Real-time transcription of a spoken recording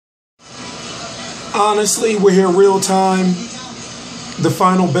Honestly, we're here real time. The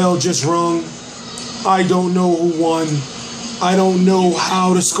final bell just rung. I don't know who won. I don't know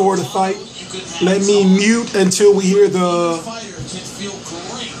how to score the fight. Let me mute until we hear the...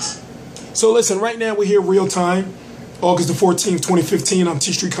 So listen, right now we're here real time. August the 14th, 2015. I'm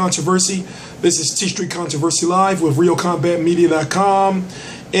T Street Controversy. This is T Street Controversy Live with RealCombatMedia.com.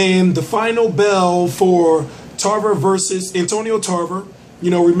 And the final bell for Tarver versus Antonio Tarver. You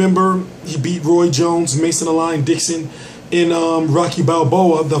know, remember, he beat Roy Jones, Mason the Lion Dixon in Rocky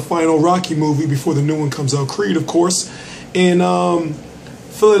Balboa, the final Rocky movie before the new one comes out, Creed, of course. And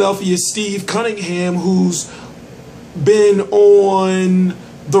Philadelphia's Steve Cunningham, who's been on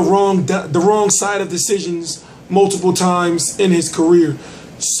the wrong side of decisions multiple times in his career.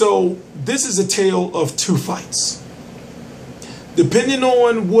 So this is a tale of two fights. Depending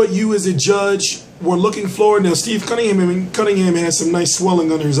on what you as a judge were looking for. Now, Steve Cunningham has some nice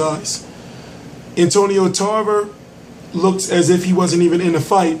swelling under his eyes. Antonio Tarver looked as if he wasn't even in the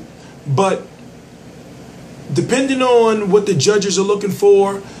fight. But depending on what the judges are looking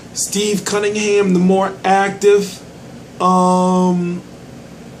for, Steve Cunningham, the more active,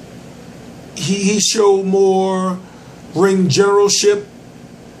 he showed more ring generalship.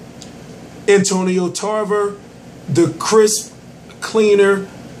 Antonio Tarver, the crisp, cleaner,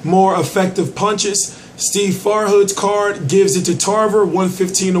 more effective punches. Steve Farhood's card gives it to Tarver,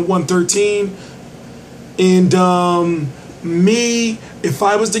 115 to 113. And me, if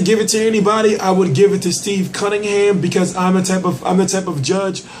I was to give it to anybody, I would give it to Steve Cunningham, because I'm the type of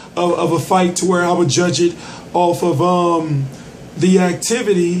judge of a fight to where I would judge it off of the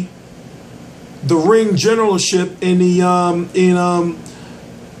activity, the ring generalship, and the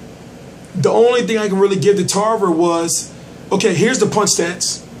only thing I can really give to Tarver was, okay, here's the punch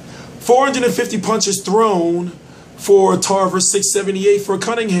stats. 450 punches thrown for Tarver, 678 for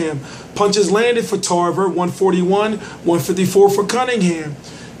Cunningham. Punches landed for Tarver, 141, 154 for Cunningham.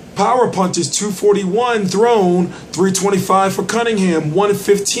 Power punches, 241 thrown, 325 for Cunningham.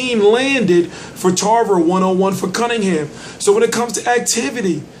 115 landed for Tarver, 101 for Cunningham. So when it comes to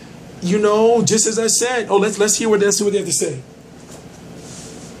activity, you know, just as I said, let's hear what they have to say.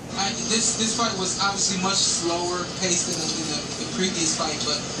 This fight was obviously much slower paced than the previous fight,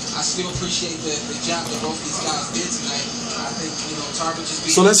 but I still appreciate the job that both these guys did tonight. I think, you know, Tarver just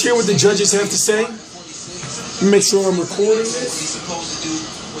beat. So let's hear what the judges have to say. Let me make sure I'm recording this. What he's supposed to do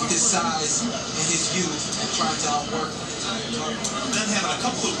with his size and his youth and trying to outwork Then having a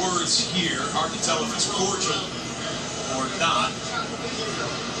couple of words here, hard to tell if it's cordial or not.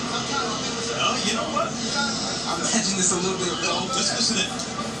 Oh, you know what? I imagine this a little bit of both. Listen to it.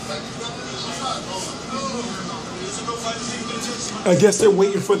 I guess they're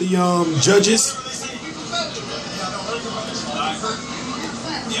waiting for the judges.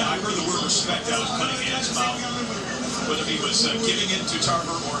 I heard the word respect out of Cunningham's mouth. Whether he was giving it to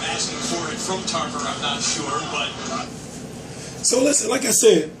Tarver or asking for it from Tarver, I'm not sure. But so listen, like I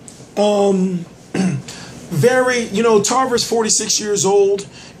said, Tarver's 46 years old,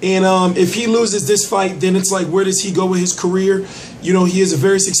 and if he loses this fight, then it's like, where does he go with his career? You know, he has a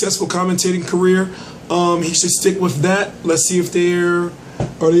very successful commentating career. He should stick with that. Let's see if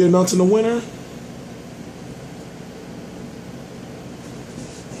are they announcing the winner?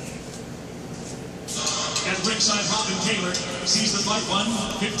 At ringside, Robin Taylor sees the fight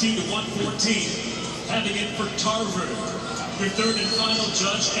 115 to 114. Handing it for Tarver. Your third and final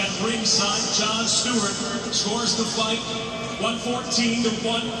judge at ringside, John Stewart, scores the fight 114 to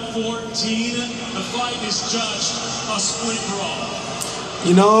 114. The fight is judged a split draw.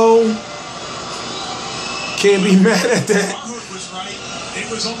 You know, can't be mad at that. Was right. It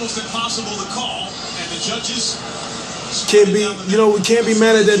was almost impossible to call, and the judges we can't be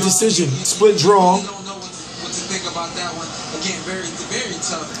mad at that decision. Split draw. I don't know what to think about that one. Again, very, very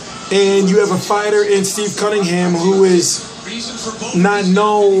tough. And you have a fighter in Steve Cunningham who is not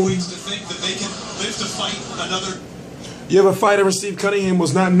known. You have a fighter in Steve Cunningham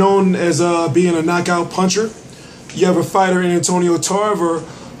who's not known as being a knockout puncher. You have a fighter in Antonio Tarver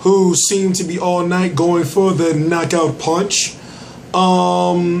who seemed to be all night going for the knockout punch.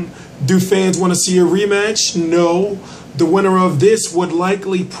 Do fans want to see a rematch? No. The winner of this would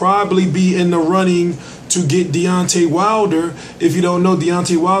probably be in the running to get Deontay Wilder. If you don't know,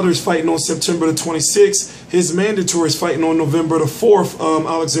 Deontay Wilder is fighting on September the 26th. His mandatory is fighting on November the 4th,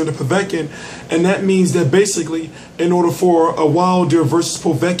 Alexander Povetkin. And that means that basically, in order for a Wilder versus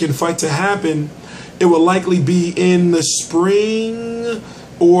Povetkin fight to happen, it will likely be in the spring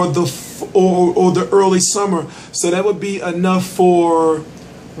or the early summer. So that would be enough for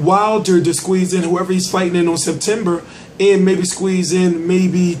Wilder to squeeze in whoever he's fighting in on September, and maybe squeeze in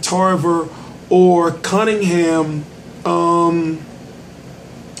maybe Tarver or Cunningham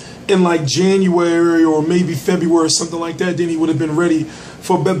in like January or maybe February or something like that, then he would have been ready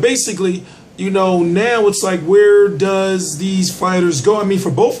for. But basically, you know, now it's like, where does these fighters go? I mean,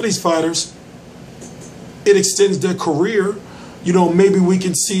 for both of these fighters, it extends their career. You know, maybe we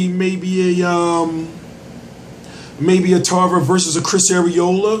can see maybe a Tarver versus a Chris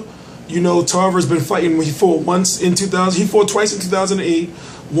Arreola. You know, Tarver's been fighting. He fought once in 2000. He fought twice in 2008,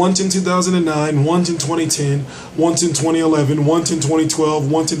 once in 2009, once in 2010, once in 2011, once in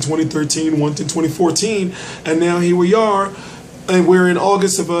 2012, once in 2013, once in 2014, and now here we are, and we're in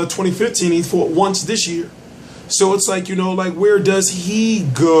August of 2015. He fought once this year. So it's like, you know, like, where does he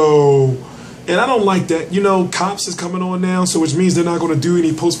go? And I don't like that. You know, Cops is coming on now, so which means they're not going to do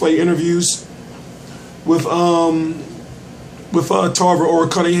any post-fight interviews with Tarver or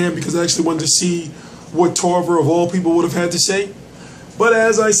Cunningham, because I actually wanted to see what Tarver of all people would have had to say. But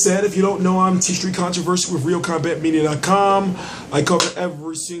as I said, if you don't know, I'm T Street Controversy with RealCombatMedia.com. I cover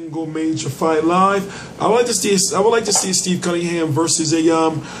every single major fight live. I would like to see a Steve Cunningham versus a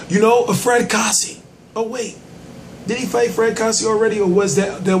Fred Cassi. Oh wait, did he fight Fred Cassi already, or was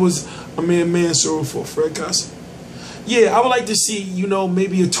that was a mansour for Fred Cassi? Yeah, I would like to see, you know,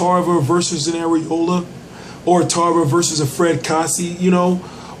 maybe a Tarver versus an Arreola, or a Tarver versus a Fred Cassi, you know,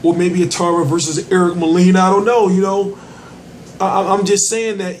 or maybe a Tarver versus Eric Molina. I don't know, you know. I'm just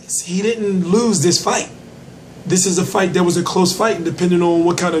saying that he didn't lose this fight. This is a fight that was a close fight, and depending on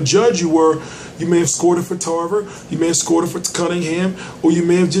what kind of judge you were, you may have scored it for Tarver, you may have scored it for Cunningham, or you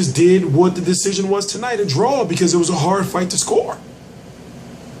may have just did what the decision was tonight, a draw, because it was a hard fight to score.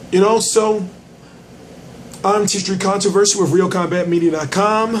 You know, so I'm T Street Controversy with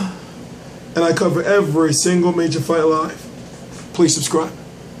RealCombatMedia.com, and I cover every single major fight live. Please subscribe.